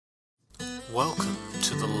Welcome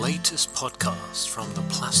to the latest podcast from the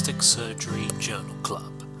Plastic Surgery Journal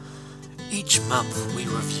Club. Each month we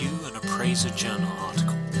review and appraise a journal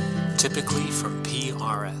article, typically from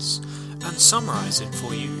PRS, and summarize it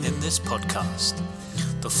for you in this podcast.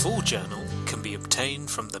 The full journal can be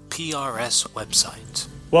obtained from the PRS website.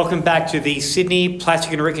 Welcome back to the Sydney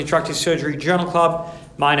Plastic and Reconstructive Surgery Journal Club.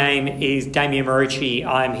 My name is Damien Marucci.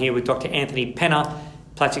 I'm here with Dr. Anthony Penner,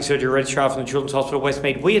 Plastic Surgery Registrar from the Children's Hospital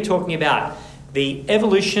Westmead. We are talking about the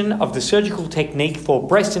evolution of the surgical technique for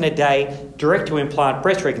breast in a day direct-to-implant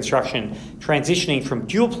breast reconstruction, transitioning from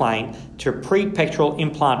dual plane to pre-pectoral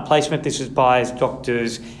implant placement. This is by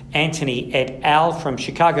Doctors Anthony et al. From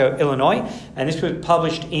Chicago, Illinois, and this was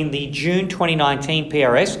published in the June 2019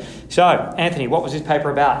 PRS. So, Anthony, what was this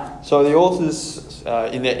paper about? So the authors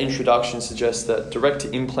in their introduction suggest that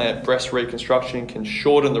direct-to-implant breast reconstruction can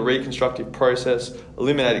shorten the reconstructive process,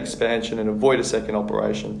 eliminate expansion, and avoid a second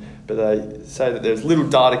operation. But they say that there's little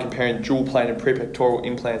data comparing dual plane and pre-pectoral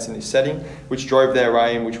implants in this setting, which drove their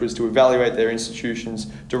aim, which was to evaluate their institution's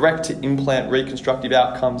direct-to-implant reconstructive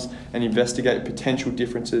outcomes and investigate potential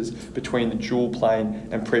differences between the dual plane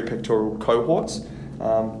and pre-pectoral cohorts.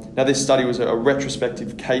 Now, this study was a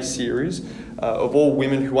retrospective case series of all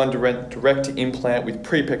women who underwent direct implant with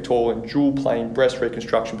pre-pectoral and dual plane breast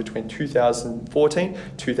reconstruction between 2014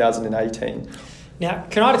 and 2018. Now,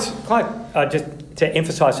 can I just to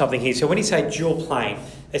emphasise something here? So when you say dual plane,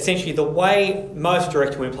 essentially the way most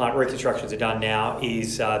direct-to-implant reconstructions are done now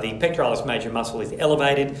is the pectoralis major muscle is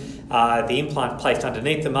elevated, the implant placed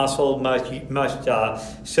underneath the muscle. Most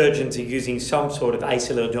surgeons are using some sort of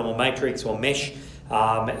acellular dermal matrix or mesh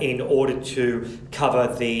in order to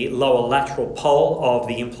cover the lower lateral pole of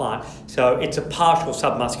the implant. So it's a partial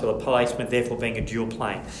submuscular placement, therefore being a dual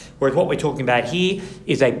plane. Whereas what we're talking about here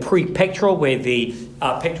is a pre-pectoral, where the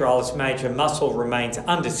pectoralis major muscle remains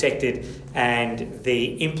undissected and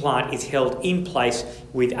the implant is held in place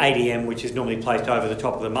with ADM, which is normally placed over the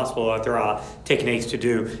top of the muscle, or there are techniques to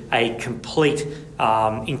do a complete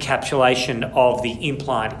encapsulation of the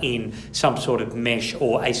implant in some sort of mesh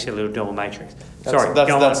or acellular dermal matrix.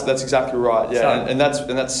 That's exactly right. Yeah, and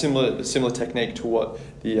that's similar technique to what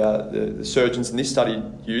the surgeons in this study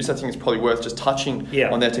used. I think it's probably worth just touching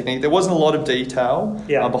on their technique. There wasn't a lot of detail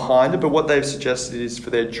behind it, but what they've suggested is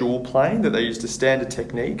for their dual plane that they used a standard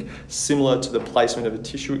technique similar to the placement of a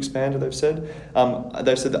tissue expander. They've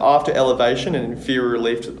said that after elevation and inferior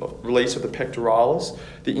release of the pectoralis,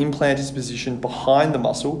 the implant is positioned behind the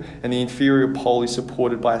muscle and the inferior pole is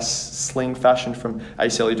supported by a sling fashioned from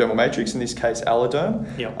acellular dermal matrix, in this case alloderm,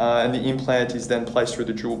 and the implant is then placed through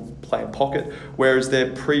the dual plane pocket, whereas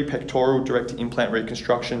their pre-pectoral direct implant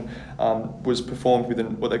reconstruction was performed with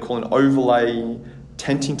what they call an overlay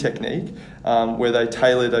tenting technique, where they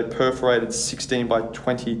tailored a perforated 16 by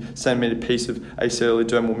 20 centimetre piece of acellular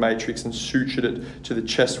dermal matrix and sutured it to the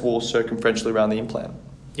chest wall circumferentially around the implant.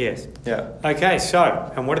 Yes. Yeah. Okay,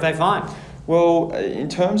 so, and what did they find? Well, in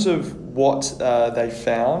terms of what they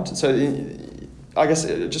found, I guess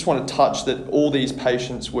I just want to touch that all these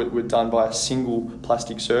patients were done by a single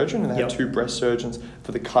plastic surgeon, and they had two breast surgeons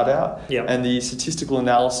for the cutout. And the statistical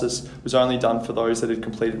analysis was only done for those that had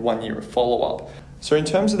completed 1 year of follow-up. So in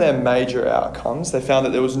terms of their major outcomes, they found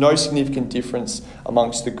that there was no significant difference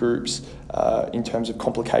amongst the groups in terms of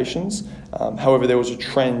complications. However, there was a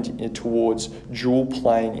trend towards dual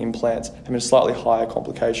plane implants having a slightly higher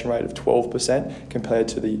complication rate of 12% compared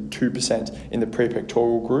to the 2% in the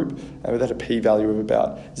pre-pectoral group, with a p-value of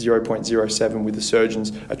about 0.07, with the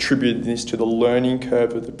surgeons attributed this to the learning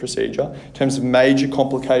curve of the procedure. In terms of major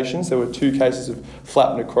complications, there were 2 cases of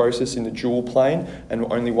flap necrosis in the dual plane and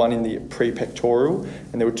only 1 in the pre-pectoral,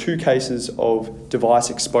 and there were 2 cases of device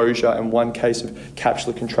exposure and 1 case of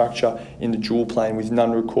capsular contracture in the dual plane, with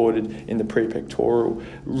none recorded in the pre-pectoral.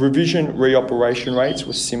 Revision reoperation rates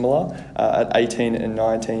were similar at 18 and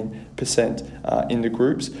 19% in the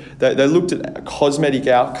groups. They looked at cosmetic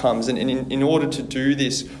outcomes, and in order to do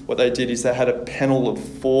this, what they did is they had a panel of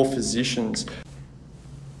 4 physicians.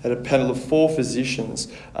 And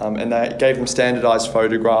they gave them standardised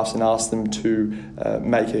photographs and asked them to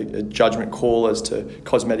make a judgment call as to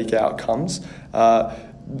cosmetic outcomes.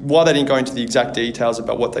 While they didn't go into the exact details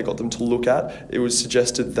about what they got them to look at, it was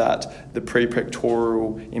suggested that the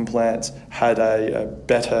pre-pectoral implants had a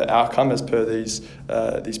better outcome as per these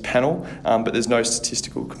panel, but there's no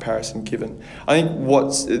statistical comparison given. I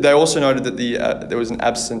think they also noted that there was an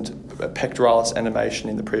absent pectoralis animation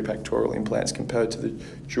in the pre-pectoral implants compared to the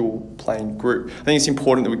dual plane group. I think it's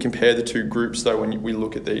important that we compare the 2 groups though when we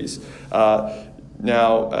look at these.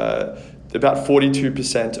 About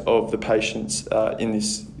 42% of the patients in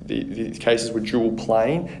this the cases were dual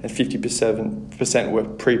plane and 50% were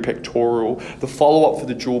prepectoral. The follow-up for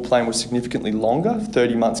the dual plane was significantly longer,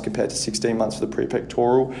 30 months compared to 16 months for the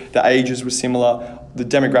prepectoral. The ages were similar. The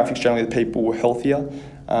demographics, generally, the people were healthier.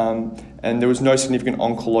 And there was no significant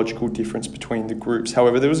oncological difference between the groups.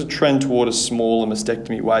 However, there was a trend toward a smaller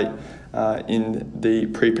mastectomy weight in the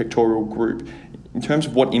prepectoral group. In terms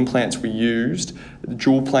of what implants were used, the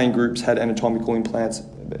dual plane groups had anatomical implants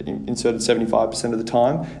inserted 75% of the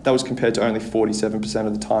time. That was compared to only 47%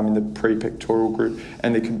 of the time in the prepectoral group,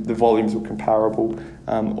 and the volumes were comparable.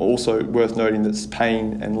 Also worth noting that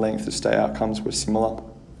pain and length of stay outcomes were similar.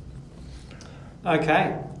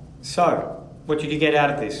 Okay, so what did you get out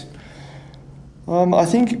of this? I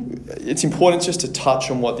think it's important just to touch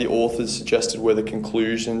on what the authors suggested were the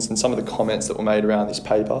conclusions and some of the comments that were made around this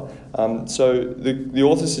paper. So the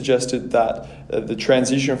authors suggested that the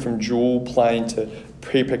transition from dual plane to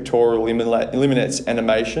prepectoral eliminates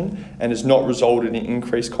animation and has not resulted in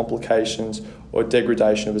increased complications or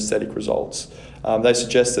degradation of aesthetic results. They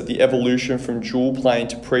suggest that the evolution from dual plane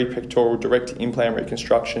to prepectoral direct implant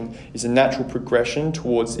reconstruction is a natural progression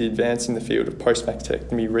towards the advancing the field of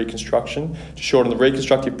post-mastectomy reconstruction to shorten the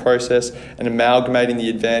reconstructive process and amalgamating the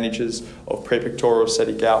advantages of prepectoral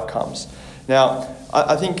aesthetic outcomes. Now,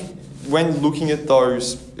 I think when looking at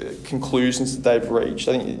those conclusions that they've reached,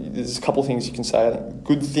 I think there's a couple of things you can say. I think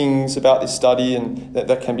good things about this study, and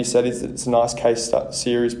that can be said, is that it's a nice case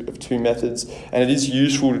series of two methods, and it is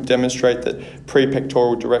useful to demonstrate that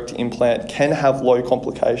prepectoral direct implant can have low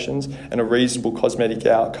complications and a reasonable cosmetic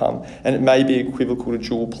outcome, and it may be equivocal to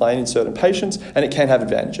dual plane in certain patients, and it can have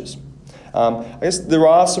advantages. I guess there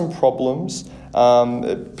are some problems,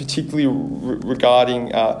 particularly regarding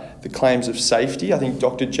the claims of safety. I think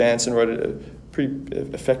Dr. Jansen wrote a pretty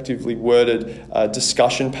effectively worded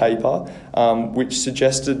discussion paper which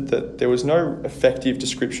suggested that there was no effective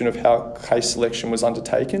description of how case selection was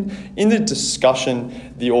undertaken. In the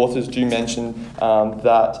discussion, the authors do mention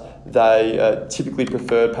that they typically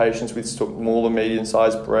preferred patients with smaller,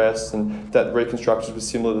 medium-sized breasts, and that reconstructions were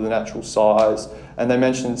similar to the natural size. And they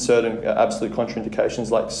mentioned certain absolute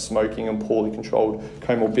contraindications like smoking and poorly controlled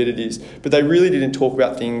comorbidities. But they really didn't talk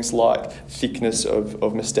about things like thickness of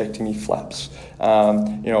mastectomy flaps,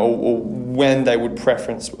 or when they would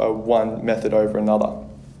preference one method over another.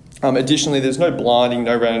 Additionally, there's no blinding,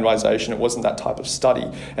 no randomisation. It wasn't that type of study,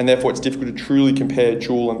 and therefore it's difficult to truly compare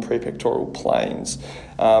dual and prepectoral planes.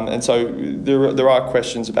 And so there are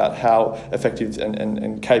questions about how effective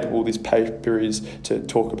and capable this paper is to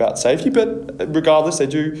talk about safety. But regardless, they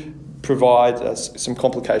do provide some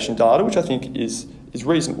complication data, which I think is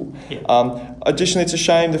reasonable. Yeah. Additionally, it's a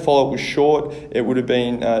shame the follow-up was short. It would have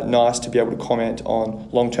been nice to be able to comment on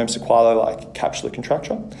long-term sequelae like capsular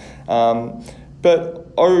contracture.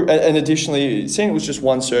 And additionally, seeing it was just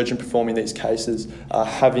one surgeon performing these cases,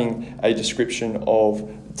 having a description of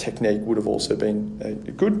technique would have also been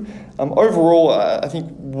good. Overall, I think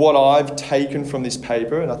what I've taken from this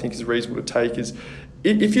paper, and I think is reasonable to take, is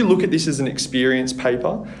if you look at this as an experience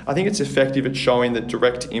paper, I think it's effective at showing that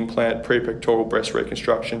direct implant prepectoral breast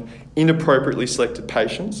reconstruction in appropriately selected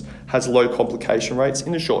patients has low complication rates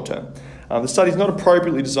in the short term. The study is not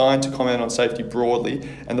appropriately designed to comment on safety broadly,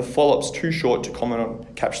 and the follow-up's too short to comment on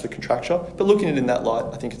capsular contracture. But looking at it in that light,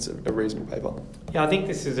 I think it's a reasonable paper. Yeah, I think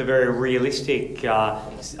this is a very realistic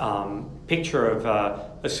picture of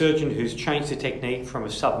a surgeon who's changed the technique from a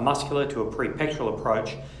submuscular to a prepectoral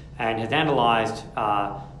approach and has analysed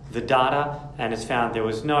the data and has found there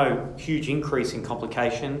was no huge increase in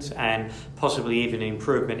complications and possibly even an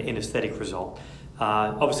improvement in aesthetic result.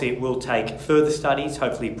 Obviously, it will take further studies,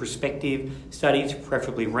 hopefully prospective studies,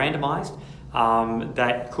 preferably randomised,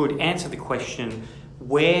 that could answer the question,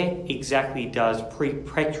 where exactly does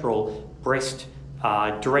prepectoral breast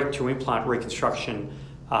direct-to-implant reconstruction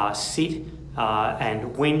sit,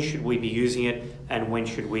 and when should we be using it, and when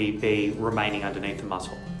should we be remaining underneath the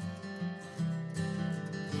muscle?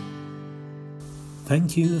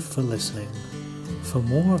 Thank you for listening. For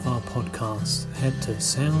more of our podcasts, head to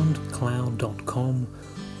soundcloud.com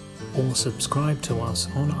or subscribe to us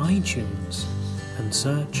on iTunes and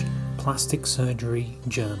search Plastic Surgery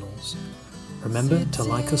Journals. Remember to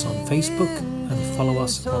like us on Facebook and follow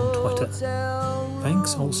us on Twitter.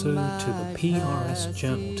 Thanks also to the PRS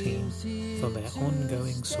Journal team for their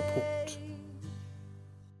ongoing support.